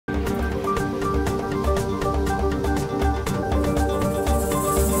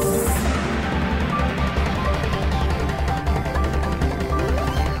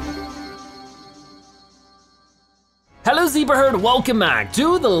Zebra Herd, welcome back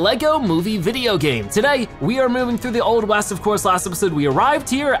to the LEGO Movie Video Game. Today, we are moving through the Old West. Of course, last episode we arrived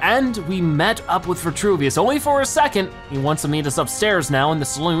here and we met up with Vitruvius, only for a second. He wants to meet us upstairs now in the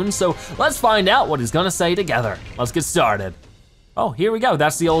saloon, so let's find out what he's gonna say together. Let's get started. Oh, here we go,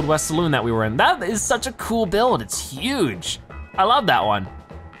 that's the Old West saloon that we were in. That is such a cool build, it's huge. I love that one.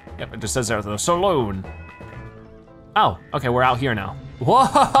 Yep, it just says there, the saloon. Oh, okay, we're out here now.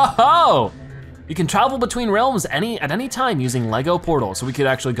 Whoa! You can travel between realms at any time using Lego portals. So we could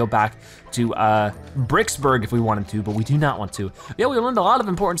actually go back to Bricksburg if we wanted to, but we do not want to. Yeah, we learned a lot of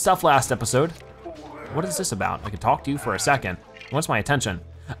important stuff last episode. What is this about? I could talk to you for a second. What's my attention?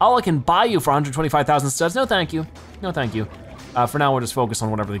 Oh, I can buy you for 125,000 studs. No, thank you. No, thank you. For now, we'll just focus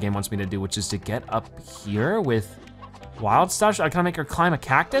on whatever the game wants me to do, which is to get up here with wild stuff. Can I make her climb a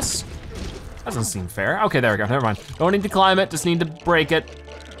cactus? Doesn't seem fair. Okay, there we go, never mind. Don't need to climb it, just need to break it.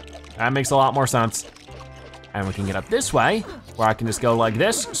 That makes a lot more sense. And we can get up this way, where I can just go like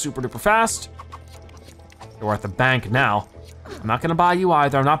this, super duper fast. We're at the bank now. I'm not gonna buy you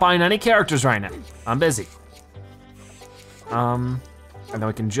either. I'm not buying any characters right now. I'm busy. And then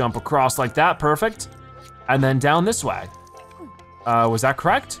we can jump across like that, perfect. And then down this way. Was that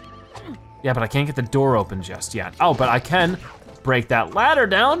correct? Yeah, but I can't get the door open just yet. Oh, but I can break that ladder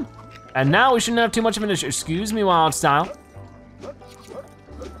down. And now we shouldn't have too much of an issue. Excuse me, Wild Style.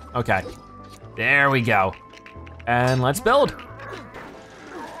 Okay, there we go. And let's build.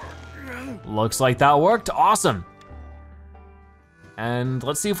 Looks like that worked, awesome. And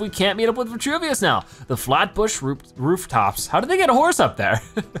let's see if we can't meet up with Vitruvius now. The Flatbush Rooftops. How did they get a horse up there?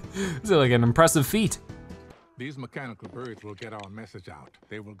 This is like an impressive feat. These mechanical birds will get our message out.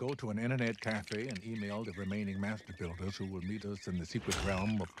 They will go to an internet cafe and email the remaining master builders who will meet us in the secret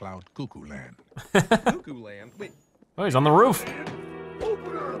realm of Cloud Cuckoo Land. Cuckoo Land? Wait. Oh, he's on the roof.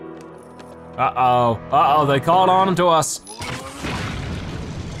 Uh-oh, they called on to us.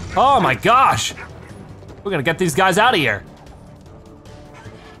 Oh my gosh. We're gonna get these guys out of here.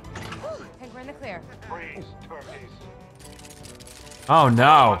 Hey, we're in the clear. Freeze, turkeys. Oh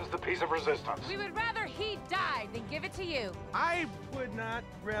no. What's the piece of resistance? We would rather he died than give it to you. I would not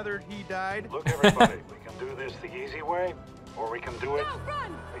rather he died. Look, everybody, we can do this the easy way, or we can do it. No,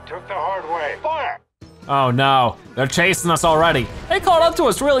 run! We took the hard way. Fire! Oh no, they're chasing us already. They caught up to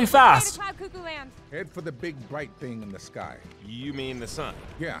us really fast. Cloud Cuckoo Land. Head for the big bright thing in the sky. You mean the sun?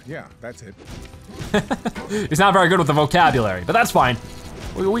 Yeah, that's it. He's not very good with the vocabulary, but that's fine.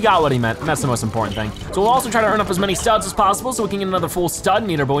 We got what he meant, and that's the most important thing. So we'll also try to earn up as many studs as possible so we can get another full stud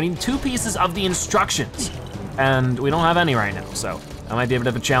meter, but we need 2 pieces of the instructions. And we don't have any right now, so that might be a bit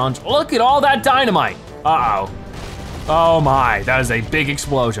of a challenge. Look at all that dynamite. Uh-oh. Oh my, that is a big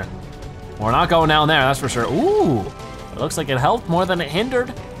explosion. We're not going down there, that's for sure. Ooh, it looks like it helped more than it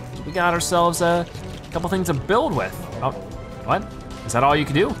hindered. We got ourselves a couple things to build with. Oh, what? Is that all you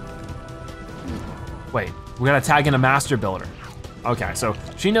can do? Wait, we gotta tag in a master builder. Okay, so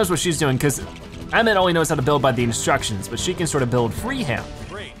she knows what she's doing because Emmet only knows how to build by the instructions, but she can sort of build freehand.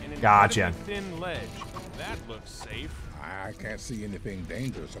 Great, and Gotcha. Thin ledge. That looks safe. I can't see anything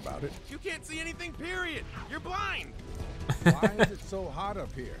dangerous about it. You can't see anything, period. You're blind. Why is it so hot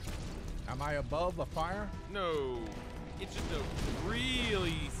up here? Am I above a fire? No, it's just a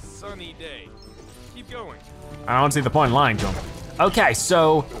really sunny day. Keep going. I don't see the point in lying to him. Okay,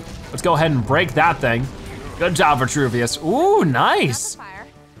 so let's go ahead and break that thing. Good job, Vitruvius. Ooh, nice. Fire.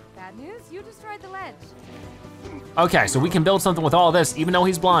 Bad news, you destroyed the ledge. Okay, so we can build something with all this, even though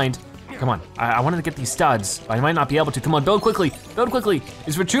he's blind. Come on, I wanted to get these studs, but I might not be able to. Come on, build quickly, build quickly.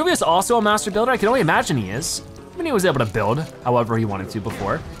 Is Vitruvius also a master builder? I can only imagine he is. I mean, he was able to build however he wanted to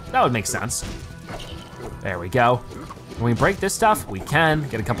before. That would make sense. There we go. When we break this stuff, we can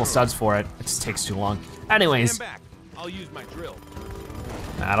get a couple studs for it. It just takes too long. Anyways. Stand back. I'll use my drill.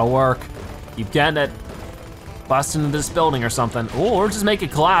 That'll work. Keep getting it. Bust into this building or something. Or just make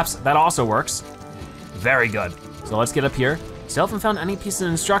it collapse, that also works. Very good. So let's get up here. Still haven't found any piece of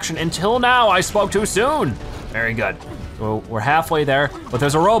instruction until now. I spoke too soon. Very good. So we're halfway there, but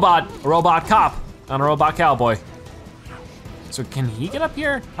there's a robot cop, not a robot cowboy. So can he get up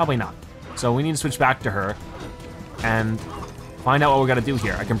here? Probably not. So we need to switch back to her and find out what we gotta do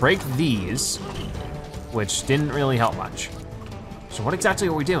here. I can break these, which didn't really help much. So what exactly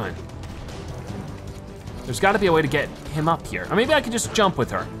are we doing? There's gotta be a way to get him up here. Or maybe I can just jump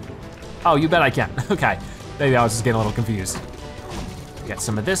with her. Oh, you bet I can. Okay, maybe I was just getting a little confused. Get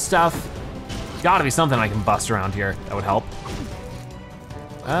some of this stuff. Gotta be something I can bust around here that would help.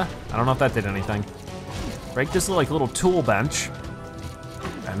 I don't know if that did anything. Break this little tool bench.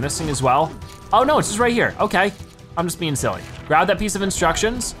 And this thing as well. Oh no, it's just right here, okay. I'm just being silly. Grab that piece of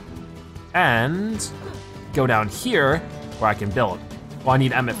instructions and go down here where I can build. Well, I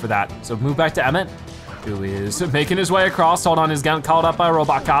need Emmet for that. So move back to Emmet, who is making his way across. Hold on, he's getting called up by a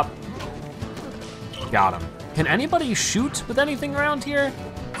robot cop. Got him. Can anybody shoot with anything around here?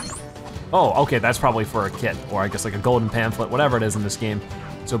 Oh, okay, that's probably for a kit, or I guess like a golden pamphlet, whatever it is in this game.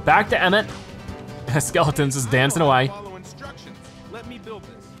 So back to Emmet. Skeleton's just dancing away. Follow instructions. Let me build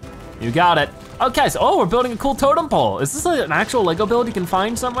this. You got it. Okay, so, oh, we're building a cool totem pole. Is this like an actual Lego build you can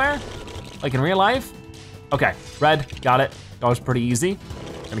find somewhere? Like in real life? Okay, red, got it. That was pretty easy.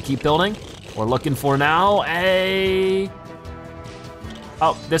 Gonna keep building. We're looking for now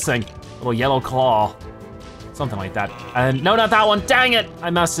oh, this thing, little yellow claw. Something like that. And no, not that one, dang it, I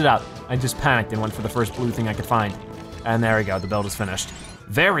messed it up. I just panicked and went for the first blue thing I could find. And there we go, the build is finished.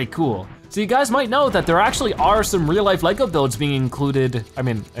 Very cool. So you guys might know that there actually are some real life Lego builds being included,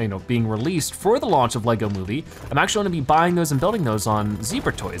 being released for the launch of LEGO Movie. I'm actually gonna be buying those and building those on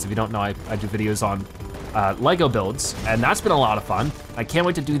Zebra Toys. If you don't know, I do videos on Lego builds, and that's been a lot of fun. I can't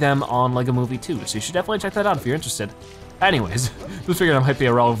wait to do them on LEGO Movie too, so you should definitely check that out if you're interested. Anyways, just figured it might be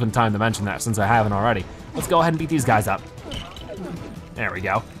a relevant time to mention that since I haven't already. Let's go ahead and beat these guys up. There we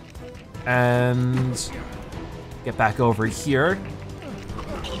go. And get back over here.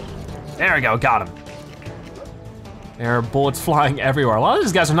 There we go, got him. There are bullets flying everywhere. A lot of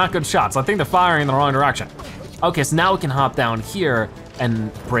these guys are not good shots. I think they're firing in the wrong direction. Okay, so now we can hop down here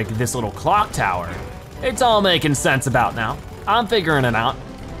and break this little clock tower. It's all making sense about now. I'm figuring it out.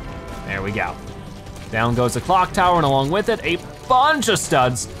 There we go. Down goes the clock tower, and along with it, a bunch of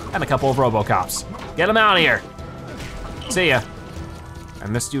studs and a couple of RoboCops. Get them out of here. See ya.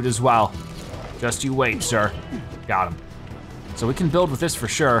 And this dude as well. Just you wait, sir. Got him. So we can build with this for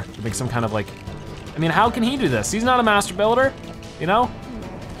sure, to make some kind of like, I mean, how can he do this? He's not a master builder, you know?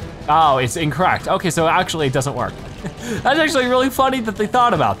 Oh, it's incorrect. Okay, so actually it doesn't work. That's actually really funny that they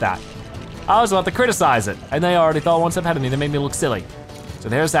thought about that. I was about to criticize it, and they already thought one step ahead of me. They made me look silly. So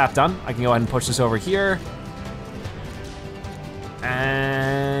there's that done. I can go ahead and push this over here.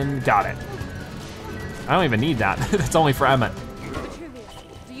 And got it. I don't even need that. That's only for Emmet. Vitruvius,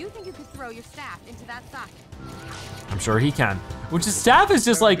 do you think you could throw your staff into that socket? I'm sure he can. Which his staff is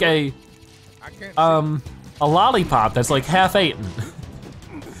just like a lollipop that's like half eaten.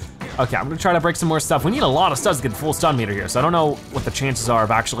 Okay, I'm gonna try to break some more stuff. We need a lot of studs to get the full stun meter here, so I don't know what the chances are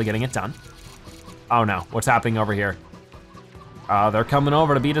of actually getting it done. Oh no, what's happening over here? They're coming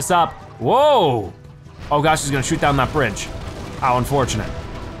over to beat us up. Whoa! Oh gosh, he's gonna shoot down that bridge. How unfortunate.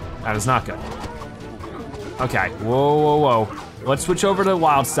 That is not good. Okay, whoa, whoa, whoa. Let's switch over to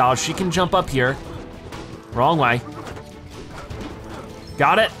Wild Style. She can jump up here. Wrong way.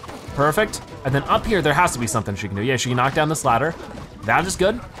 Got it, perfect. And then up here, there has to be something she can do. Yeah, she can knock down this ladder. That is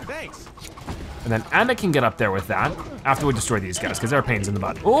good. Thanks. And then Emmet can get up there with that after we destroy these guys, because they're pains in the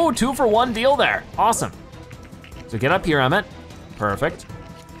butt. Oh, 2-for-1 deal there, awesome. So get up here, Emmet, perfect.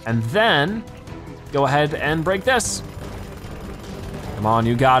 And then, go ahead and break this. Come on,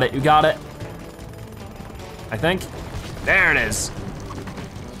 you got it, you got it. I think, there it is.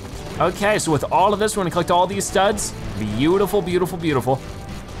 Okay, so with all of this, we're gonna collect all these studs. Beautiful, beautiful, beautiful.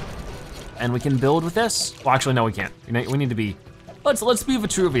 And we can build with this. Well, actually, no, we can't. We need to be, let's be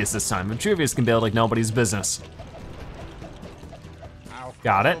Vitruvius this time. Vitruvius can build like nobody's business.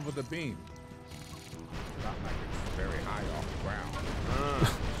 Got it. Over the beam. Not like it's very high off the ground.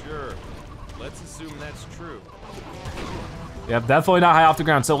 Sure. Let's assume that's true. Yep, definitely not high off the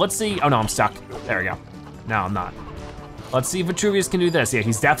ground. So let's see, oh no, I'm stuck. There we go. No, I'm not. Let's see if Vitruvius can do this. Yeah,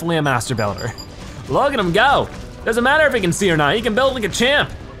 he's definitely a master builder. Look at him go. Doesn't matter if he can see or not, he can build like a champ.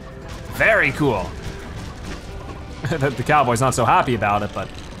 Very cool. The cowboy's not so happy about it, but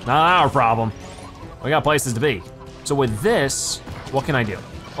not our problem. We got places to be. So with this, what can I do?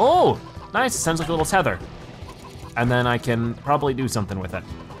 Oh, nice, it sounds like a little tether. And then I can probably do something with it.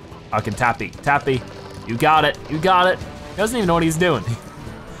 I can tappy, tappy. You got it, you got it. He doesn't even know what he's doing.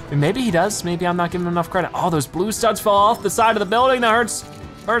 Maybe he does, maybe I'm not giving him enough credit. Oh, those blue studs fall off the side of the building, that hurts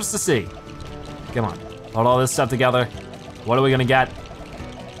to see. Come on, hold all this stuff together. What are we gonna get?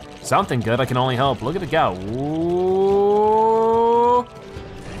 Something good, I can only hope. Look at it go. Ooh.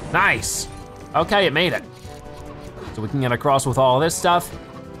 Nice. Okay, it made it. So we can get across with all this stuff,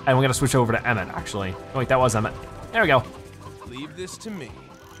 and we're gonna switch over to Emmet, actually. Oh wait, that was Emmet. There we go. Leave this to me.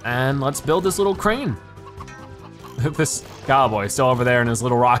 And let's build this little crane. This cowboy is still over there in his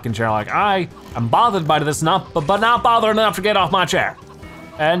little rocking chair like, I am bothered by this enough, but not bothered enough to get off my chair.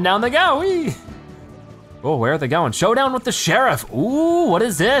 And down they go, whee. Oh, where are they going? Showdown with the sheriff. Ooh, what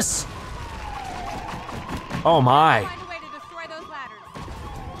is this? Oh my. Find a way to destroy those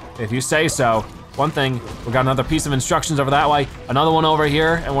ladders. If you say so. One thing, we got another piece of instructions over that way, another one over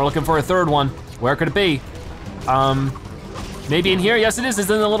here, and we're looking for a third one. Where could it be? Maybe in here, yes it is, it's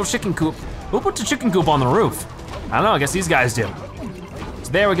in the little chicken coop. Who put the chicken coop on the roof? I don't know, I guess these guys do.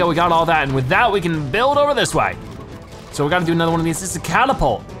 So there we go, we got all that, and with that we can build over this way. So we gotta do another one of these. This is a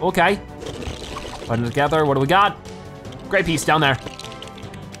catapult, okay. Putting it together, what do we got? Great piece down there.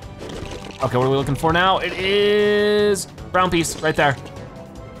 Okay, what are we looking for now? It is brown piece right there.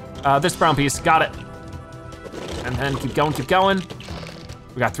 This brown piece, got it. And then keep going, keep going.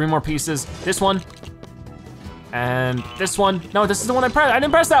 We got 3 more pieces. This one, and this one. No, this is the one I pressed. I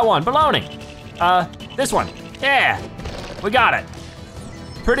didn't press that one, baloney. This one, yeah, we got it.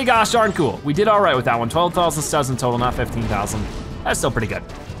 Pretty gosh darn cool. We did all right with that one. 12,000 studs in total, not 15,000. That's still pretty good.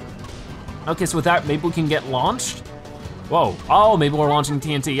 Okay, so with that, maybe we can get launched. Whoa, oh, maybe we're launching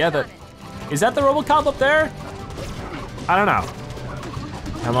TNT. Yeah, is that the Robocop up there? I don't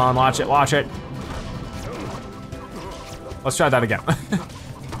know. Come on, watch it, watch it. Let's try that again.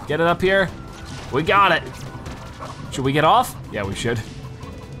 Get it up here. We got it. Should we get off? Yeah, we should.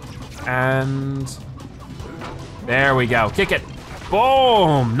 And there we go, kick it.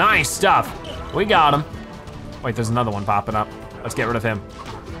 Boom, nice stuff. We got him. Wait, there's another one popping up. Let's get rid of him.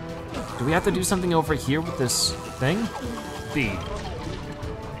 Do we have to do something over here with this thing? B.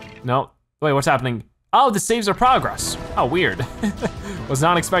 No, wait, what's happening? Oh, this saves our progress. Oh, weird. Was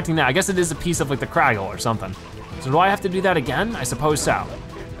not expecting that. I guess it is a piece of like the Craggle or something. So do I have to do that again? I suppose so.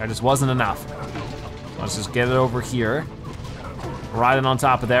 That just wasn't enough. Let's just get it over here. Ride it on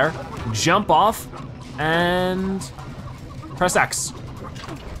top of there. Jump off and press X.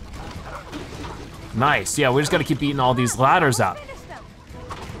 Nice, yeah, we just gotta keep eating all these ladders up.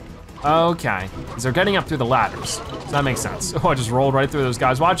 Okay, because they're getting up through the ladders. So that makes sense. Oh, I just rolled right through those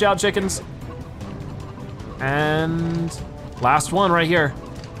guys. Watch out, chickens. And last one right here.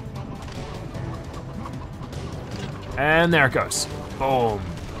 And there it goes. Boom.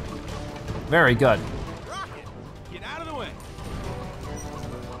 Very good. Rocket, get out of the way.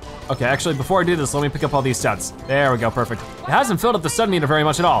 Okay, actually, before I do this, let me pick up all these studs. There we go, perfect. It hasn't filled up the stud meter very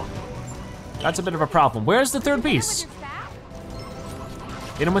much at all. That's a bit of a problem. Where's the 3rd piece?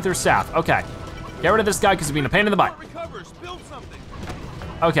 Hit him with your staff, okay. Get rid of this guy because he's being a pain in the butt.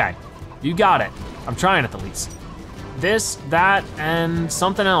 Okay, you got it. I'm trying at the least. This, that, and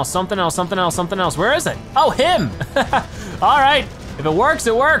something else, something else, something else, something else. Where is it? Oh, him! All right, if it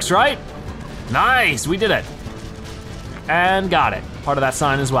works, right? Nice, we did it. And got it, part of that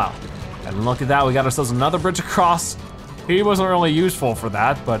sign as well. And look at that, we got ourselves another bridge across. He wasn't really useful for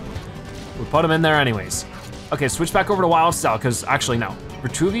that, but we put him in there anyways. Okay, switch back over to Wild Style, because actually no.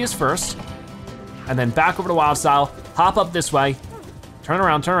 Vitruvius first, and then back over to Wild Style, hop up this way, turn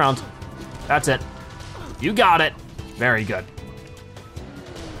around, turn around. That's it. You got it. Very good.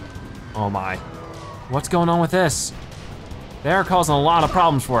 Oh my. What's going on with this? They're causing a lot of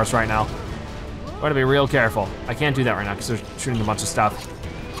problems for us right now. We gotta be real careful. I can't do that right now because they're shooting a bunch of stuff.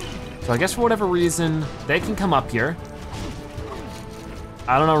 So I guess for whatever reason, they can come up here.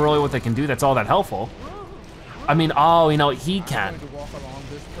 I don't know really what they can do that's all that helpful. I mean, oh, you know, he can.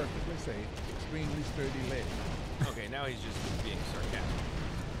 Okay, now he's just being sarcastic.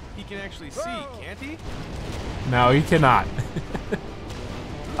 He can actually see, can't he? No, he cannot.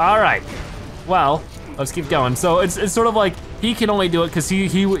 All right, well, let's keep going. So it's sort of like he can only do it because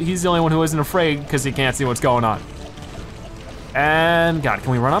he's the only one who isn't afraid because he can't see what's going on. And God,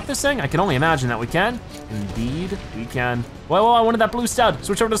 can we run up this thing? I can only imagine that we can. Indeed, we can. Whoa, I wanted that blue stud.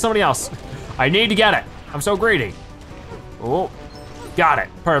 Switch over to somebody else. I need to get it. I'm so greedy. Oh, got it,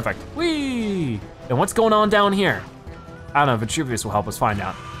 perfect. Whee! And what's going on down here? I don't know, Vitruvius will help us find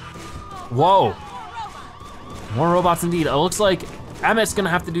out. Whoa. More robots indeed. It looks like Emmet's gonna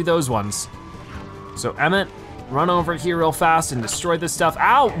have to do those ones. So Emmet, run over here real fast and destroy this stuff.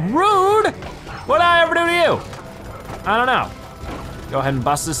 Ow, rude! What did I ever do to you? I don't know. Go ahead and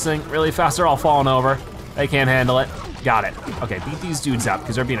bust this thing really fast. They're all falling over. They can't handle it. Got it. Okay, beat these dudes up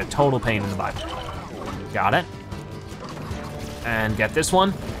because they're being a total pain in the butt. Got it. And get this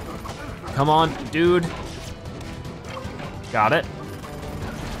one. Come on, dude. Got it.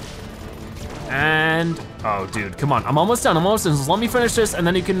 And, oh dude, come on. I'm almost done, Just let me finish this and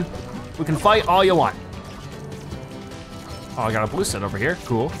then we can fight all you want. Oh, I got a blue set over here,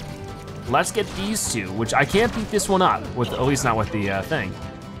 cool. Let's get these two, which I can't beat this one up, with at least not with the thing.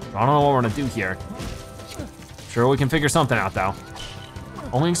 I don't know what we're gonna do here. Sure, we can figure something out though.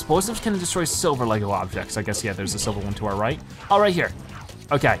 Only explosives can destroy silver Lego objects. I guess, yeah, there's a silver one to our right. Oh, right here.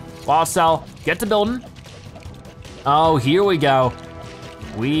 Okay, Wild Style, get to building. Oh, here we go.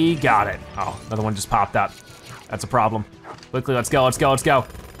 We got it. Oh, another one just popped up. That's a problem. Quickly, let's go, let's go, let's go.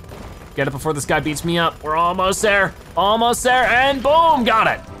 Get it before this guy beats me up. We're almost there, and boom, got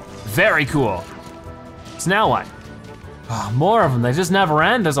it. Very cool. So now what? Oh, more of them, they just never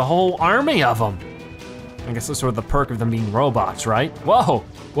end. There's a whole army of them. I guess that's sort of the perk of them being robots, right? Whoa,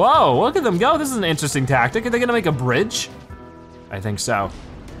 whoa, look at them go. This is an interesting tactic. Are they gonna make a bridge? I think so.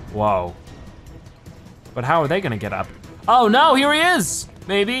 Whoa. But how are they gonna get up? Oh no, here he is!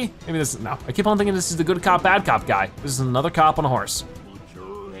 Maybe this is, no. I keep on thinking this is the good cop, bad cop guy. This is another cop on a horse. Put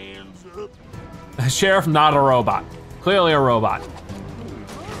your hands up. Sheriff, not a robot. Clearly a robot.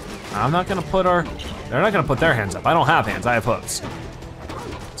 I'm not gonna put our, they're not gonna put their hands up. I don't have hands, I have hooves.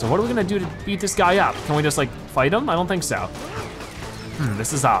 So what are we gonna do to beat this guy up? Can we just like fight him? I don't think so.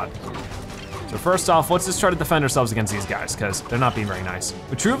 This is odd. So first off, let's just try to defend ourselves against these guys because they're not being very nice.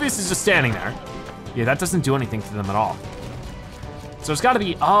 Vitruvius is just standing there. Yeah, that doesn't do anything to them at all. So it's gotta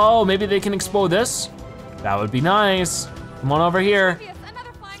be, oh, maybe they can explode this? That would be nice. Come on over here.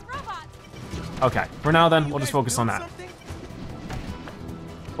 Another flying robot. Okay, for now then, we'll just focus on that.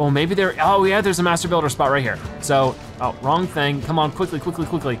 Oh, maybe there, oh yeah, there's a master builder spot right here. So, oh, wrong thing. Come on, quickly, quickly,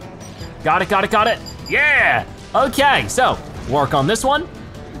 quickly. Got it, got it, got it. Yeah! Okay, so, work on this one.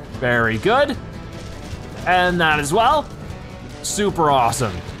 Very good. And that as well. Super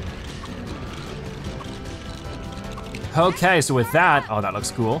awesome. Okay, so with that, oh, that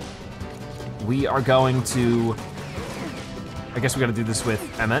looks cool. We are going to, I guess we gotta do this with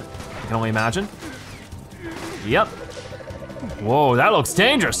Emmet. I can only imagine. Yep. Whoa, that looks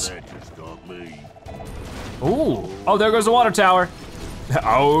dangerous. That just got me. Ooh, oh, there goes the water tower.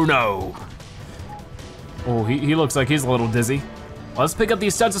 Oh no. Oh, he looks like he's a little dizzy. Let's pick up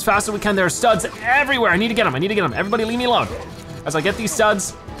these studs as fast as we can. There are studs everywhere. I need to get them, I need to get them. Everybody leave me alone. As I get these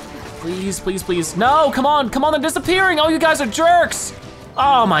studs, please, please, please. No, come on, they're disappearing. Oh, you guys are jerks.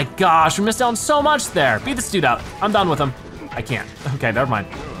 Oh my gosh, we missed out on so much there. Beat this dude up, I'm done with him. I can't, okay, never mind.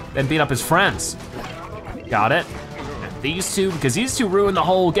 Then beat up his friends. Got it. And these two, because these two ruined the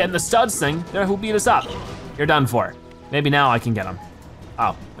whole getting the studs thing. They're who beat us up. You're done for. Maybe now I can get them.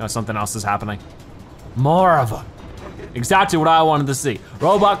 Oh, no, something else is happening. More of them. Exactly what I wanted to see.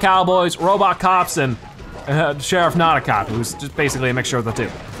 Robot cowboys, robot cops, and Sheriff not a cop, who's just basically a mixture of the two.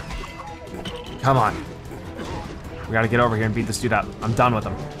 Come on. We gotta get over here and beat this dude up. I'm done with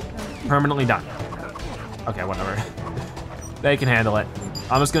him. Permanently done. Okay, whatever. They can handle it.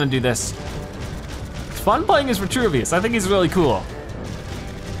 I'm just gonna do this. It's fun playing as Vitruvius. I think he's really cool.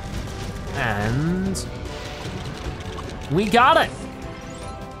 And we got it.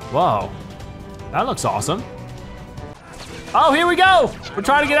 Whoa, that looks awesome. Oh, here we go. We're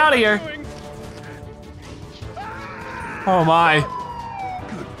trying to get out of here. Oh my.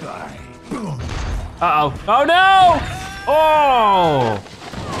 Uh-oh, oh no! Oh,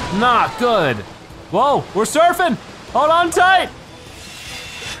 not good. Whoa, we're surfing. Hold on tight.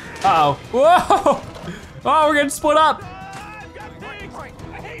 Uh-oh, whoa. Oh, we're getting split up.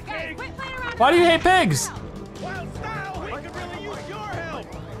 Why do you hate pigs?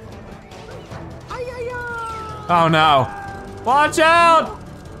 Oh no. Watch out!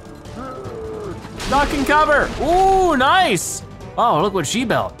 Duck and cover. Ooh, nice. Oh, look what she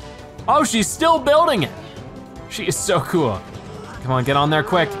built. Oh, she's still building it. She is so cool. Come on, get on there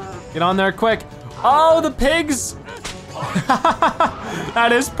quick. Get on there quick. Oh, the pigs. That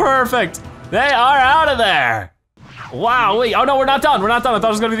is perfect. They are out of there. Wow, wait, oh no, we're not done. We're not done. I thought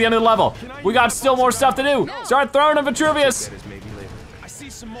it was gonna be the end of the level. We got still more stuff to do. Start throwing at Vitruvius. I see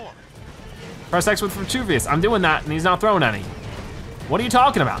some more. Press X with Vitruvius. I'm doing that and he's not throwing any. What are you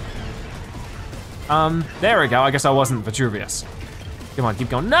talking about? There we go. I guess I wasn't Vitruvius. Come on, keep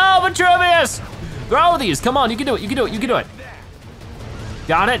going. No, Vitruvius! Throw these, come on, you can do it, you can do it, you can do it.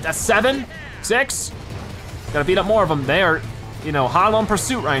 Got it, that's 7, 6. Gotta beat up more of them. They are, you know, hot on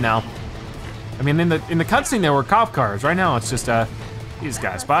pursuit right now. I mean, in the cutscene there were cop cars. Right now it's just these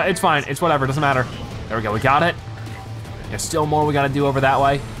guys, but it's fine, it's whatever, doesn't matter. There we go, we got it. There's still more we gotta do over that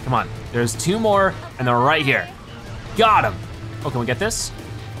way. Come on, there's 2 more and they're right here. Got him. Oh, can we get this?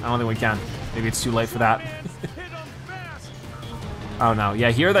 I don't think we can. Maybe it's too late for that. Oh no, yeah,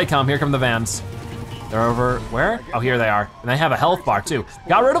 here they come, here come the vans. They're over, where? Oh, here they are. And they have a health bar too.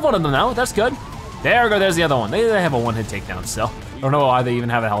 Got rid of one of them now, that's good. There we go, there's the other one. They have a one-hit takedown still. I don't know why they even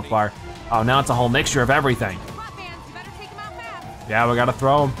have a health bar. Oh, now it's a whole mixture of everything. Yeah, we gotta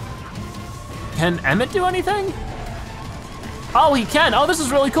throw him. Can Emmet do anything? Oh, he can, oh, this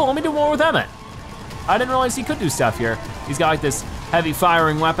is really cool. Let me do more with Emmet. I didn't realize he could do stuff here. He's got like this heavy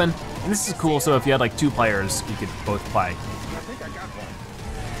firing weapon. And this is cool, so if you had like 2 players, you could both play.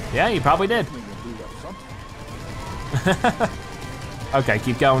 Yeah, you probably did. Okay,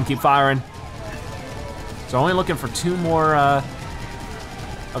 keep going, keep firing. So only looking for 2 more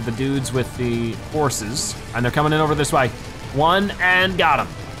of the dudes with the horses, and they're coming in over this way. 1 and got him.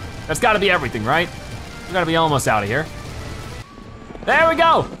 That's gotta be everything, right? We gotta be almost out of here. There we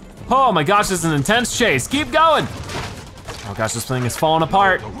go. Oh my gosh, this is an intense chase. Keep going. Oh gosh, this thing is falling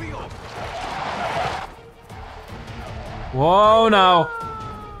apart. Whoa, no.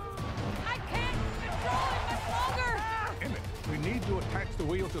 I can't control it much longer. Emmet, we need to attach the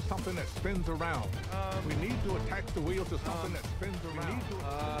wheel to something that spins around. We need to attach the wheel to something that spins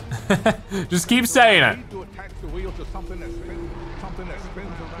around. Just keep saying We it. need to attach the wheel to something that spins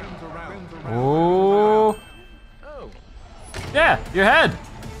around. Oh. Yeah, your head.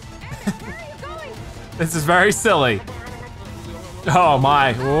 Where are you going? This is very silly. Oh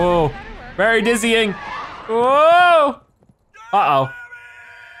my, whoa. Very dizzying. Whoa. Uh-oh.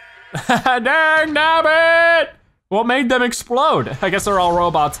 Dang nabbit! What made them explode? I guess they're all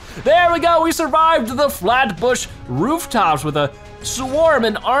robots. There we go, we survived the Flatbush Rooftops with a swarm,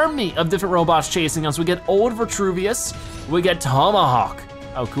 an army of different robots chasing us. We get old Vitruvius, we get Tomahawk.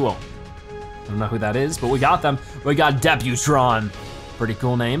 Oh, cool. I don't know who that is, but we got them. We got Deputron, pretty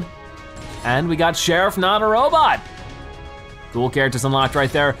cool name. And we got Sheriff Not a Robot. Cool characters unlocked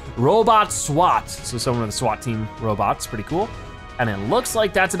right there. Robot SWAT, so someone with the SWAT team robots, pretty cool. And it looks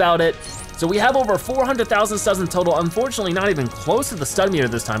like that's about it. So we have over 400,000 studs in total. Unfortunately, not even close to the stud meter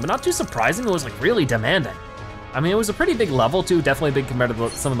this time, but not too surprising. It was like really demanding. I mean, it was a pretty big level too, definitely big compared to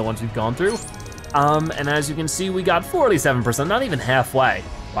some of the ones we've gone through. And as you can see, we got 47%, not even halfway.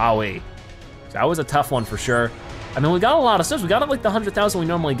 Wowee. So that was a tough one for sure. I mean, we got a lot of studs. We got like the 100,000 we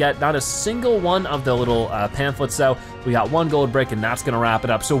normally get. Not a single one of the little pamphlets though. We got one gold brick and that's gonna wrap it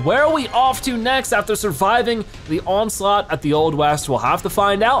up. So where are we off to next after surviving the onslaught at the Old West? We'll have to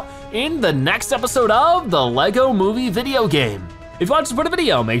find out in the next episode of the LEGO Movie Video Game. If you want to support the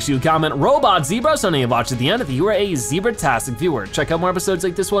video, make sure you comment Robot Zebra so you watch at the end if you are a Zebra-tastic viewer. Check out more episodes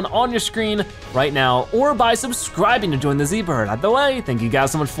like this one on your screen right now or by subscribing to join the Z-Bird. Either way, thank you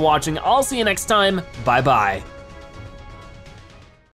guys so much for watching. I'll see you next time, bye-bye.